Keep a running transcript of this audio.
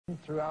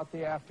throughout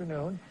the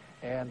afternoon,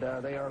 and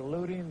they are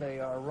looting. They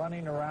are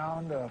running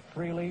around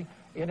freely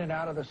in and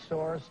out of the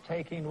stores,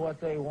 taking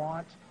what they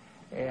want.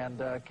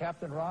 And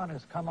Captain Ron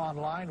has come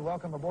online.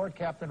 Welcome aboard,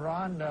 Captain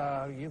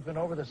Ron. You've been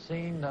over the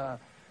scene.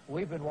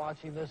 We've been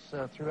watching this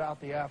throughout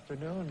the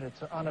afternoon.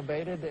 It's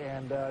unabated.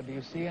 And do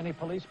you see any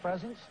police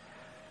presence?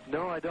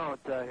 No, I don't,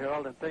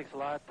 Harold, and thanks a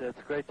lot.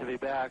 It's great to be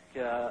back.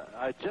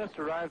 I just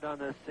arrived on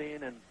this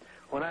scene, and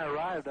when I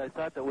arrived, I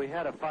thought that we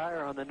had a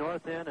fire on the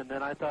north end, and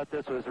then I thought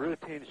this was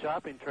routine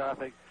shopping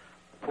traffic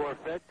for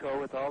Fedco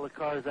with all the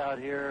cars out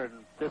here,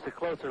 and just a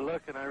closer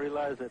look, and I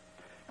realized that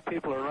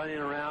people are running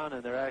around,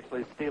 and they're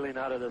actually stealing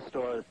out of the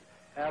stores.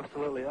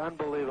 Absolutely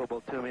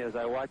unbelievable to me as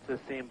I watch this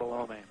scene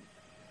below me.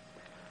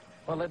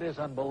 Well, it is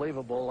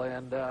unbelievable,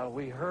 and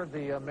we heard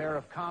the mayor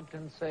of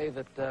Compton say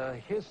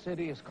that his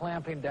city is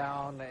clamping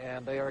down,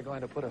 and they are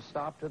going to put a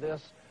stop to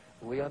this.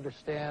 We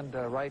understand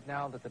right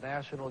now that the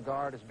National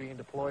Guard is being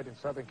deployed in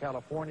Southern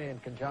California in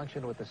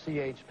conjunction with the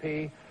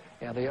CHP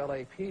and the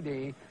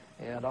LAPD,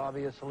 and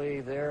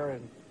obviously their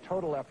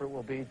total effort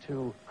will be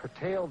to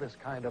curtail this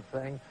kind of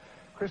thing.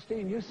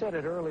 Christine, you said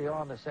it early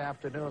on this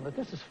afternoon that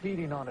this is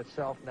feeding on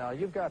itself now.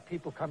 You've got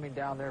people coming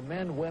down there,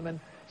 men, women,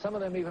 some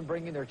of them even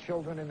bringing their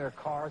children in their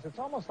cars. It's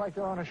almost like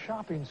they're on a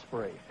shopping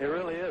spree. It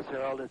really is,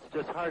 Harold. It's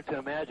just hard to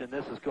imagine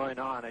this is going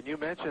on. And you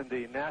mentioned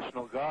the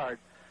National Guard.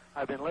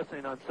 I've been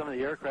listening on some of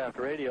the aircraft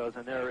radios,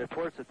 and there are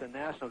reports that the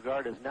National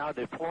Guard is now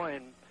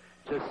deploying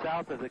just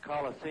south of the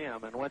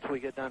Coliseum. And once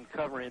we get done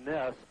covering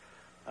this,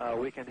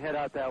 we can head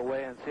out that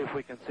way and see if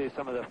we can see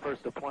some of the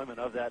first deployment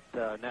of that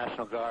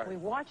National Guard. We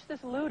watched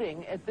this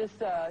looting at this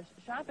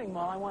shopping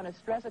mall. I want to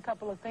stress a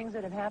couple of things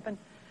that have happened.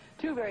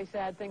 Two very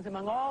sad things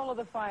among all of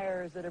the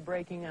fires that are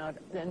breaking out,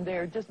 and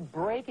they're just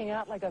breaking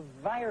out like a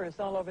virus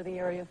all over the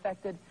area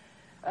affected.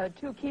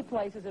 Two key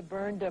places have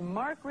burned.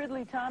 Mark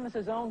Ridley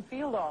Thomas's own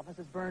field office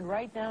is burned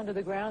right down to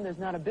the ground. There's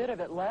not a bit of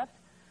it left.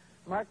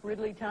 Mark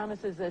Ridley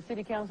Thomas's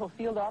city council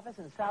field office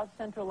in south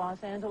central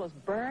Los Angeles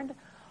burned.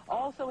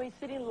 Also, a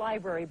city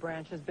library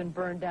branch has been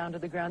burned down to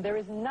the ground. There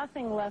is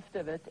nothing left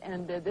of it,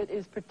 and that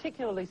is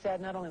particularly sad,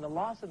 not only the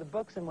loss of the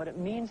books and what it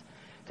means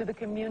to the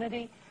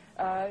community,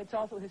 it's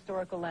also a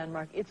historical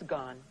landmark. It's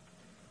gone.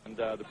 And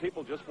the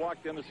people just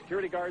walked in. The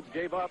security guards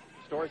gave up.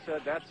 The store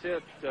said, that's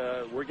it,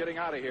 we're getting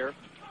out of here.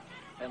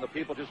 And the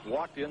people just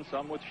walked in,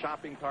 some with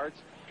shopping carts.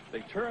 They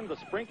turned the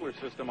sprinkler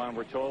system on,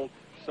 we're told,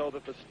 so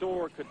that the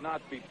store could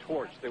not be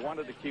torched. They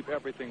wanted to keep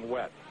everything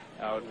wet.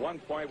 Now, at one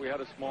point, we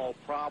had a small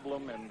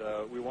problem, and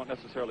we won't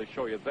necessarily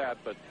show you that,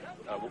 but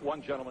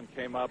one gentleman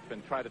came up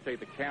and tried to take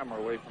the camera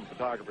away from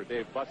photographer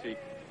Dave Bussey,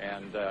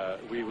 and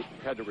we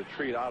had to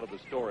retreat out of the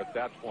store at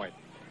that point.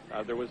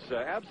 There was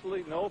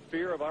absolutely no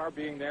fear of our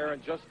being there,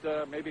 and just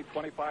maybe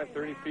 25,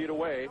 30 feet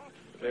away,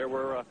 there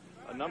were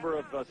a number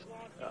of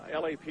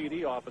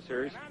LAPD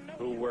officers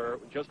who were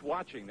just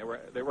watching.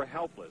 They were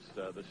helpless.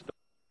 The store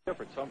was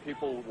different. Some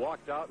people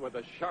walked out with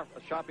a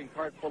shopping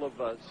cart full of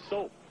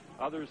soap.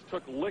 Others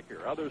took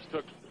liquor. Others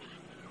took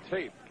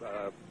tape.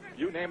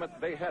 You name it,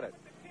 they had it.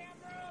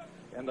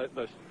 And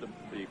the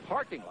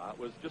parking lot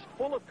was just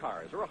full of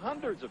cars. There were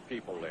hundreds of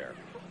people there.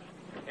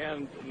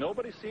 And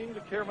nobody seemed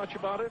to care much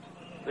about it.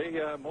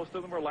 Most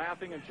of them were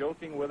laughing and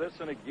joking with us.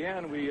 And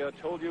again, we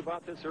told you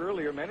about this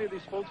earlier. Many of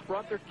these folks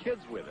brought their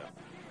kids with them.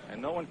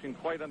 And no one can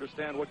quite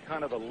understand what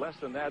kind of a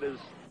lesson that is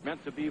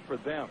meant to be for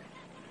them.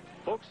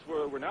 Folks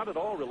were not at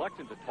all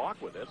reluctant to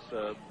talk with us.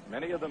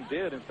 Many of them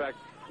did. In fact,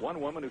 one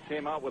woman who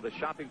came out with a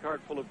shopping cart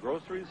full of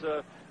groceries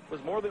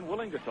was more than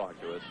willing to talk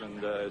to us.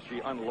 And as she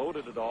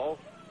unloaded it all,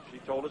 she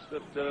told us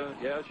that,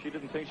 yeah, she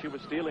didn't think she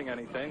was stealing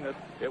anything, that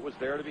it was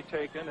there to be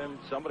taken, and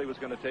somebody was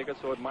going to take it,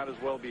 so it might as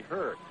well be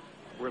her.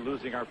 We're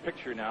losing our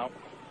picture now.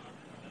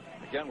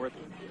 Again, we're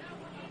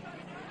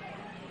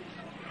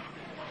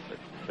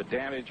the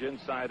damage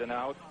inside and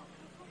out.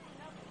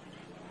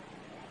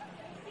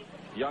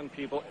 Young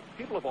people,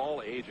 people of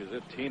all ages,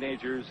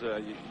 teenagers.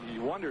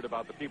 You wondered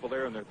about the people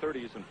there in their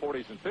 30s and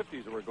 40s and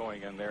 50s who were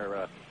going in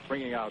there,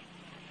 bringing out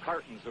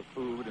cartons of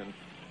food and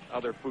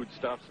other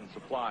foodstuffs and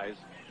supplies.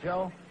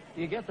 Joe,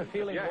 do you get the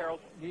feeling? Yeah,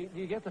 Harold. Do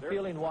you get the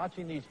feeling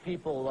watching these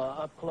people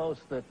up close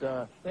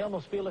that they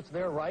almost feel it's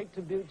their right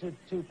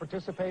to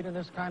participate in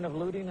this kind of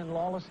looting and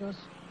lawlessness?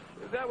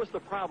 That was the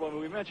problem.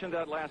 We mentioned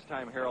that last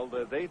time, Harold.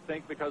 They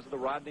think because of the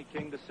Rodney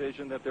King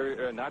decision that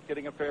they're not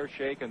getting a fair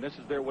shake, and this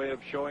is their way of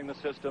showing the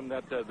system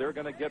that they're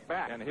going to get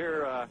back. And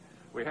here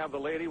we have the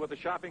lady with the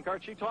shopping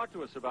cart. She talked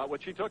to us about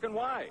what she took and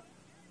why.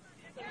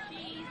 Some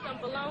cheese, some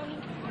bologna,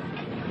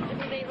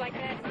 different things like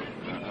that.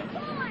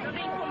 Some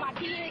things for my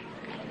kids,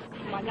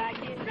 my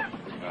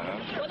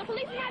godkids. Well, the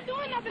police are not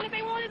doing nothing. If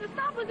they wanted to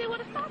stop us, they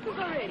would have stopped us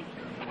already.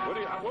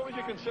 What would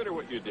you consider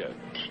what you did?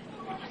 Did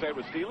you say it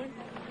was stealing?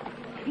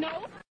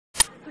 No.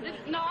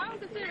 No, I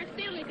don't consider it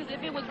stealing, because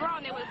if it was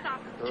wrong, they would have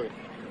stopped us. Right.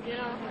 You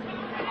know,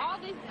 all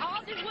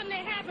this wouldn't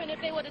have happened if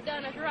they would have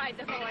done us right.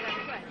 That's all I got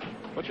to say.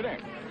 What's your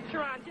name?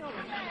 Sharon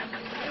Tillman.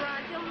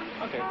 Sharon Tillman.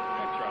 Okay,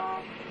 thanks,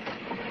 Sharon.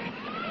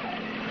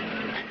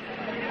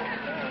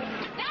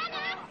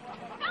 Donna,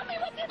 help me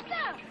with this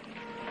stuff.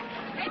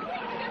 Hey,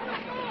 please, get my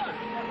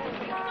door.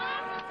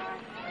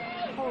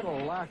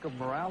 total lack of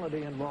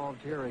morality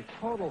involved here, a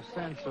total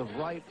sense of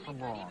right from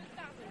wrong.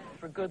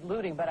 For good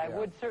looting, but I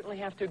would certainly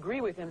have to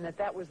agree with him that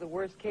that was the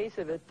worst case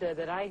of it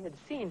that I had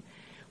seen.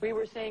 We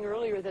were saying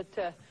earlier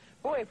that,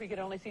 boy, if we could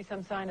only see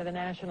some sign of the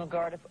National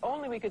Guard, if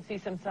only we could see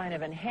some sign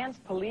of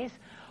enhanced police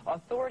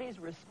authorities'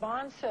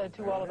 response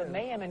to all of the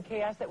mayhem and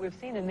chaos that we've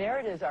seen. And there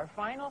it is, our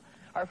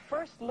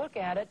first look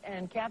at it.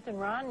 And Captain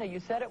Ron, you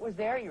said it was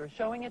there. You were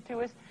showing it to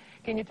us.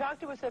 Can you talk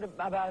to us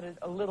about it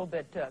a little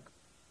bit,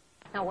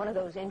 Now, one of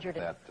those injured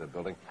that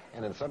building,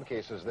 and in some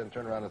cases then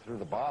turned around and threw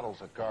the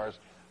bottles at cars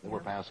that were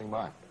passing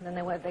by. And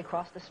then they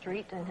crossed the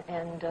street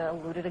and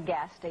looted a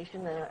gas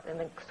station and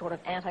then sort of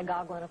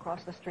anti-goggling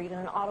across the street in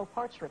an auto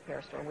parts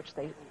repair store, which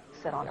they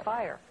set on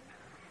fire.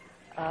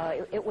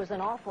 It was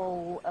an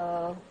awful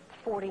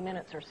 40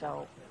 minutes or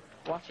so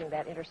watching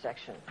that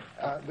intersection.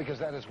 Because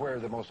that is where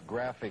the most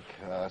graphic,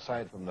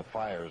 aside from the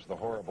fires, the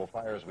horrible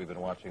fires we've been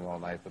watching all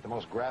night, but the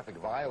most graphic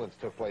violence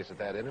took place at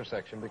that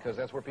intersection, because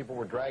that's where people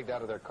were dragged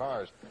out of their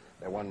cars.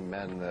 That one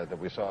man that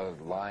we saw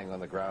lying on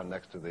the ground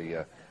next to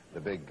the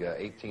big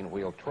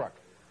 18-wheel truck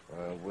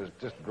was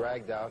just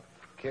dragged out,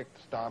 kicked,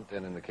 stomped,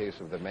 and in the case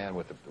of the man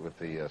with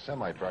the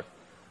semi-truck,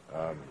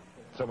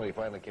 somebody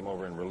finally came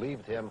over and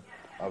relieved him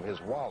of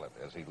his wallet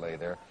as he lay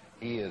there.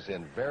 He is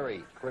in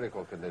very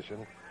critical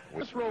condition.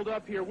 Just rolled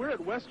up here. We're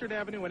at Western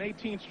Avenue and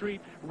 18th Street.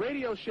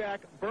 Radio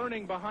Shack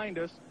burning behind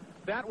us.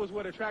 That was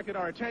what attracted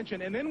our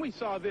attention. And then we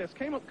saw this.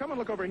 Come and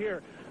look over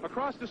here.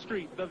 Across the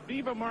street, the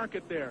Viva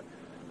Market there.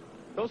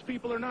 Those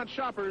people are not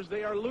shoppers.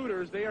 They are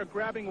looters. They are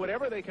grabbing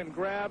whatever they can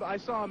grab. I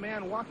saw a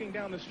man walking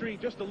down the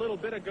street just a little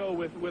bit ago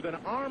with an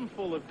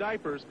armful of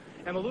diapers,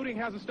 and the looting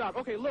hasn't stopped.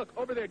 Okay, look,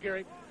 over there,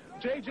 Gary.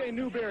 J.J.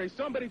 Newberry,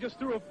 somebody just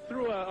threw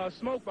a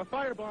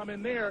firebomb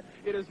in there.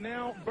 It is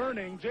now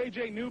burning.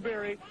 J.J.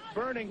 Newberry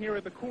burning here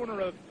at the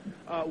corner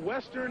of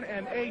Western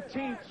and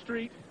 18th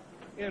Street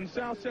in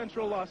South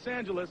Central Los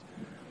Angeles.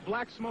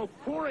 Black smoke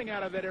pouring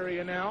out of that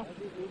area now.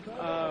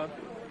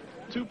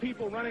 Two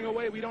people running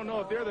away. We don't know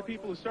if they're the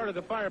people who started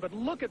the fire, but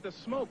look at the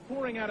smoke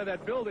pouring out of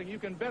that building. You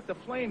can bet the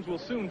flames will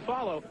soon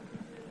follow.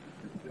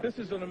 This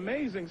is an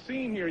amazing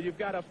scene here. You've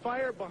got a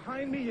fire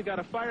behind me. You've got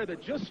a fire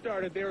that just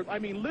started there. I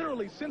mean,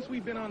 literally, since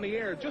we've been on the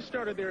air, just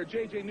started there at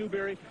J.J.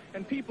 Newberry,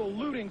 and people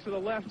looting to the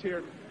left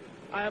here.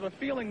 I have a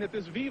feeling that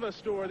this Viva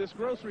store, this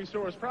grocery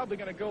store, is probably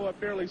going to go up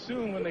fairly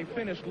soon when they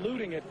finish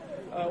looting it.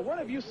 What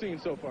have you seen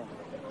so far?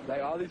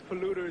 Like all these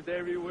polluters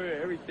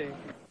everywhere, everything.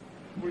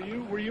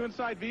 Were you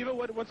inside Viva?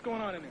 What's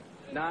going on in there?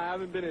 Nah, I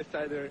haven't been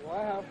inside there. Well,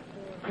 I have.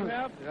 You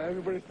have? Yeah,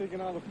 everybody's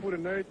taking all the food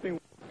and everything.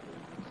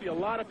 See a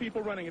lot of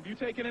people running. Have you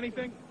taken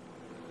anything?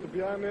 To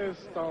be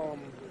honest,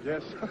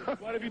 yes.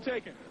 What have you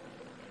taken?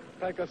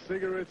 Like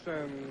cigarettes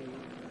and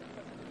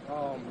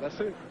that's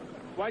it.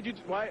 Why?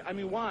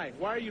 Why?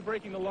 Why are you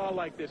breaking the law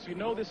like this? You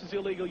know this is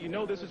illegal. You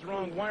know this is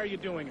wrong. Why are you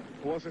doing it?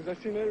 Well, since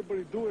I've seen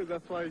everybody do it,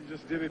 that's why I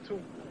just did it too.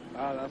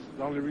 That's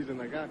the only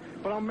reason I got.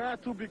 But I'm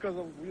mad too because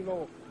of,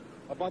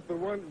 about the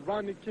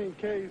Rodney King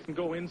case.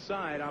 Go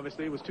inside.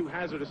 Obviously, it was too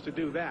hazardous to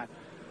do that.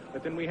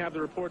 But then we have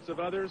the reports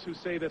of others who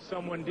say that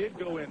someone did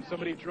go in.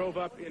 Somebody drove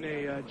up in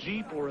a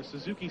Jeep or a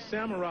Suzuki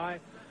Samurai.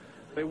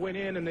 They went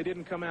in and they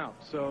didn't come out.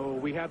 So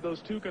we have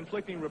those two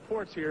conflicting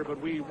reports here. But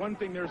one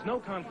thing there's no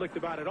conflict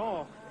about at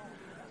all,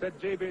 that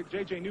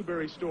J.J.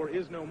 Newberry store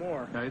is no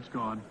more. Yeah, it's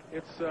gone.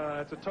 It's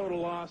a total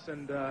loss,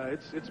 and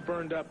it's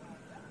burned up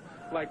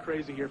like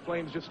crazy here.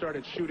 Flames just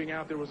started shooting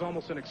out. There was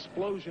almost an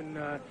explosion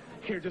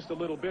here just a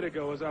little bit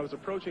ago. As I was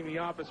approaching the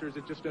officers,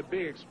 it's just a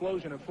big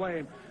explosion of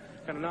flame.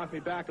 Kind of knocked me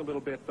back a little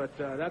bit, but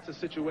that's a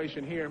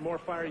situation here. More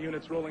fire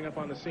units rolling up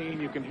on the scene.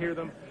 You can hear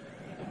them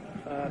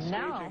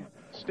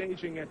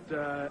staging at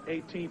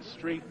 18th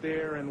Street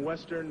there in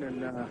Western,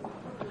 and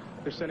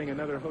they're sending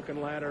another hook and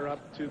ladder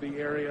up to the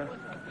area.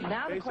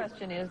 Now the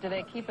question is, do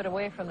they keep it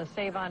away from the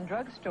Save-On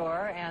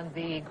drugstore and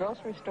the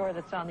grocery store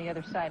that's on the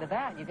other side of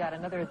that? You got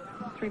another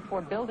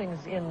 3-4 buildings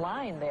in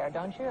line there,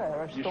 don't you?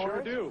 Or stores? You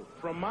sure do.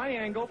 From my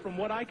angle, from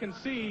what I can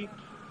see,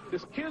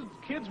 this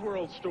Kids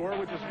World store,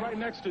 which is right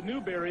next to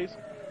Newberry's,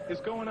 is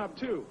going up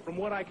too, from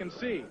what I can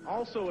see.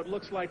 Also, it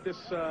looks like this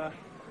shop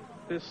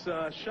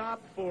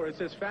it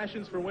says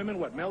Fashions for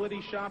Women, Melody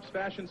Shops,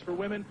 Fashions for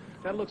Women.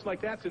 That looks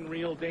like that's in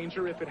real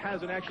danger if it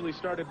hasn't actually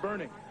started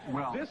burning.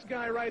 Well, this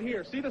guy right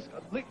here, see this?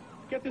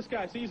 Get this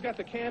guy. See, he's got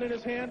the can in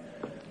his hand.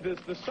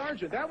 The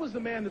sergeant, that was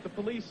the man that the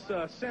police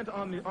sent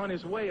on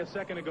his way a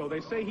second ago. They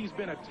say he's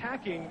been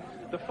attacking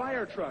the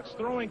fire trucks,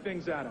 throwing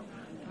things at him.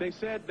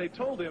 They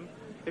told him,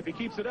 if he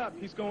keeps it up,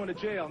 he's going to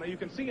jail. Now, you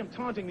can see him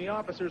taunting the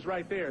officers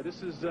right there.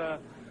 This is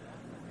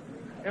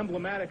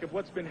emblematic of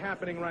what's been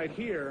happening right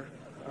here.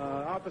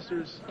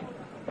 Officers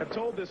have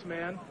told this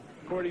man,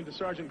 according to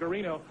Sergeant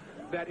Garino,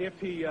 that if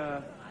he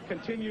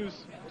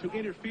continues to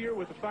interfere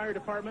with the fire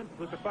department,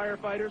 with the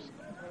firefighters,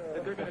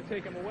 that they're going to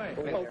take him away.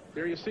 Well,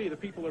 there you see, the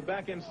people are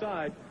back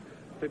inside.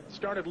 They've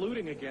started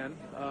looting again.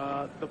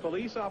 The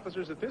police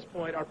officers at this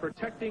point are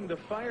protecting the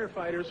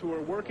firefighters who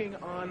are working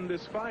on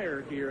this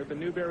fire here at the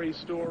Newberry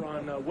store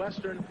on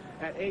Western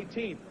at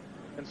 18th.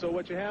 And so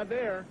what you have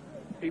there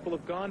People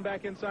have gone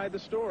back inside the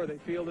store. They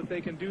feel that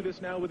they can do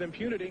this now with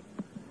impunity.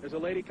 There's a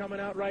lady coming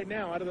out right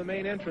now out of the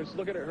main entrance.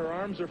 Look at her. Her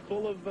arms are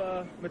full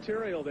of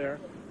material there,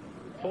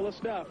 full of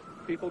stuff.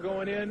 People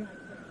going in.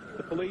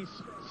 The police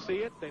see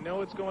it. They know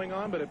what's going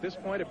on, but at this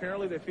point,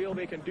 apparently, they feel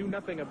they can do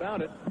nothing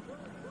about it.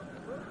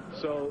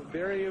 So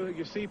there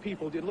you see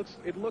people. It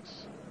looks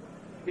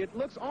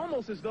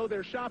almost as though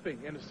they're shopping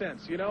in a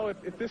sense. You know,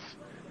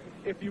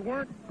 if you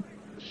weren't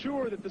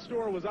sure that the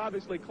store was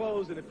obviously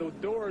closed and if the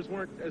doors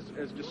weren't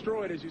as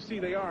destroyed as you see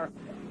they are,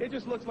 it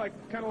just looks like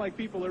kind of like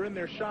people are in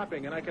there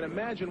shopping. And I can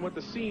imagine what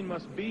the scene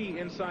must be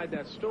inside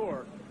that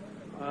store.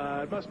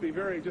 It must be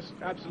just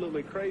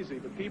absolutely crazy.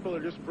 But people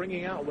are just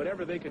bringing out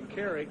whatever they can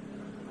carry.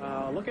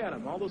 Look at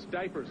them, all those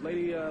diapers,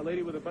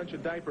 lady with a bunch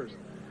of diapers.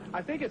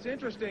 I think it's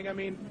interesting. I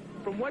mean,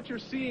 from what you're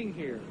seeing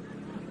here,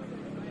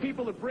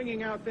 people are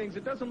bringing out things.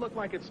 It doesn't look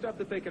like it's stuff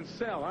that they can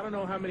sell. I don't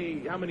know how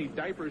many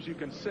diapers you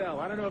can sell.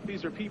 I don't know if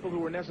these are people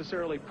who are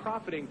necessarily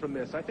profiting from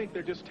this. I think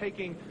they're just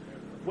taking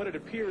what it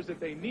appears that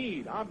they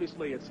need.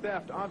 Obviously, it's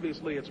theft.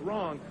 Obviously, it's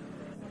wrong.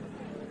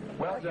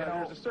 Well, but,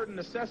 there's a certain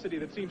necessity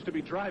that seems to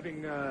be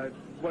driving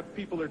what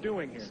people are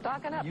doing here.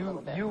 Stocking up a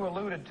little bit. You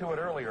alluded to it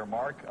earlier,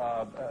 Mark.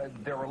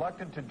 They're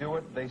reluctant to do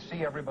it. They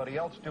see everybody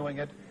else doing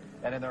it,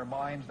 and in their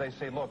minds they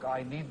say, look,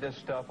 I need this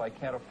stuff. I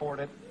can't afford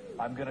it.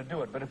 I'm going to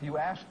do it. But if you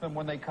ask them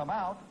when they come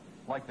out,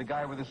 like the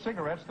guy with the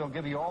cigarettes, they'll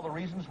give you all the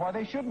reasons why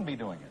they shouldn't be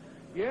doing it.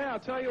 Yeah, I'll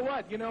tell you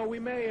what, we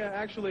may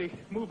actually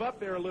move up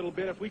there a little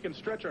bit if we can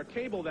stretch our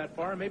cable that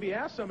far and maybe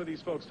ask some of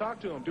these folks, talk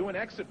to them, do an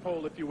exit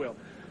poll, if you will.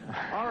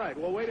 All right,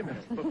 well, wait a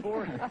minute.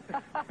 Before,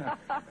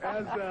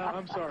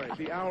 I'm sorry,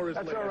 the hour is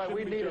late. That's all right,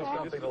 we needed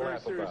something to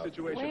laugh about. This is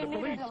a very serious situation. The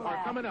police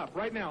are coming up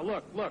right now.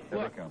 Look.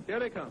 There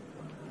they come.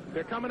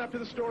 They're coming up to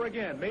the store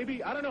again.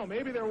 Maybe, I don't know,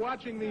 maybe they're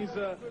watching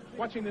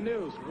watching the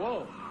news.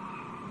 Whoa.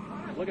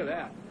 Look at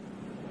that.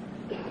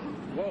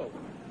 Whoa.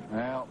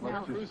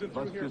 Well, cruising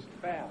through here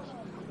fast.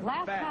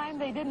 Last time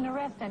they didn't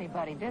arrest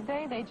anybody, did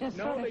they? They just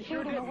sort of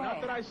shoot them away. Not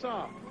that I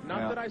saw.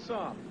 Not that I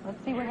saw.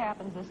 Let's see what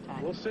happens this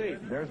time. We'll see.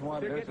 There's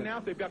one. They're getting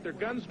out. They've got their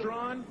guns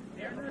drawn.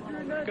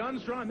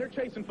 Guns drawn. They're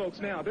chasing folks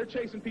now. They're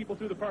chasing people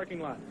through the parking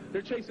lot.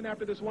 They're chasing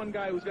after this one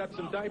guy who's got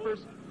some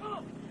diapers.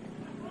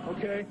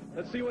 Okay,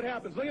 let's see what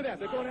happens. Look at that.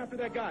 They're going after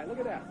that guy. Look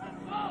at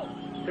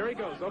that. There he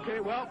goes. Okay,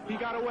 well, he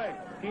got away.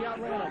 He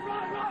outran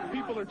him.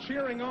 People are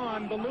cheering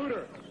on the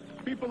looter.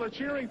 People are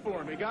cheering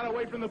for him. He got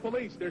away from the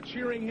police. They're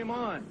cheering him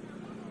on.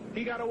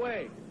 He got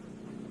away.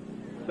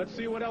 Let's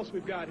see what else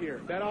we've got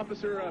here. That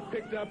officer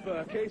picked up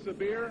a case of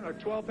beer, a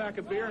 12-pack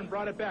of beer, and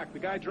brought it back. The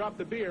guy dropped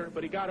the beer,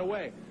 but he got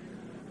away.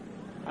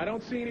 I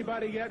don't see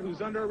anybody yet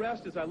who's under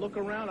arrest as I look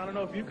around. I don't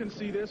know if you can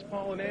see this,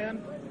 Paul and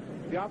Ann.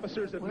 The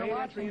officers have made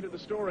entry into the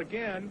store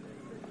again.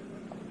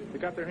 They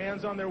got their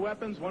hands on their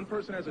weapons. One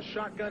person has a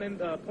shotgun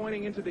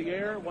pointing into the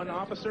air, one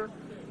officer.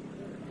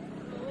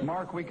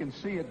 Mark, we can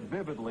see it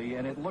vividly,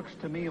 and it looks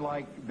to me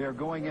like they're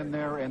going in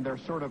there and they're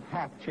sort of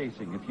half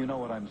chasing, if you know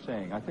what I'm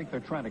saying. I think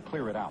they're trying to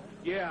clear it out.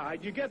 Yeah,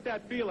 you get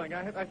that feeling.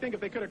 I think if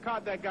they could have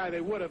caught that guy,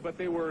 they would have, but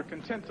they were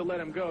content to let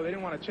him go. They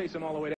didn't want to chase him all the way down.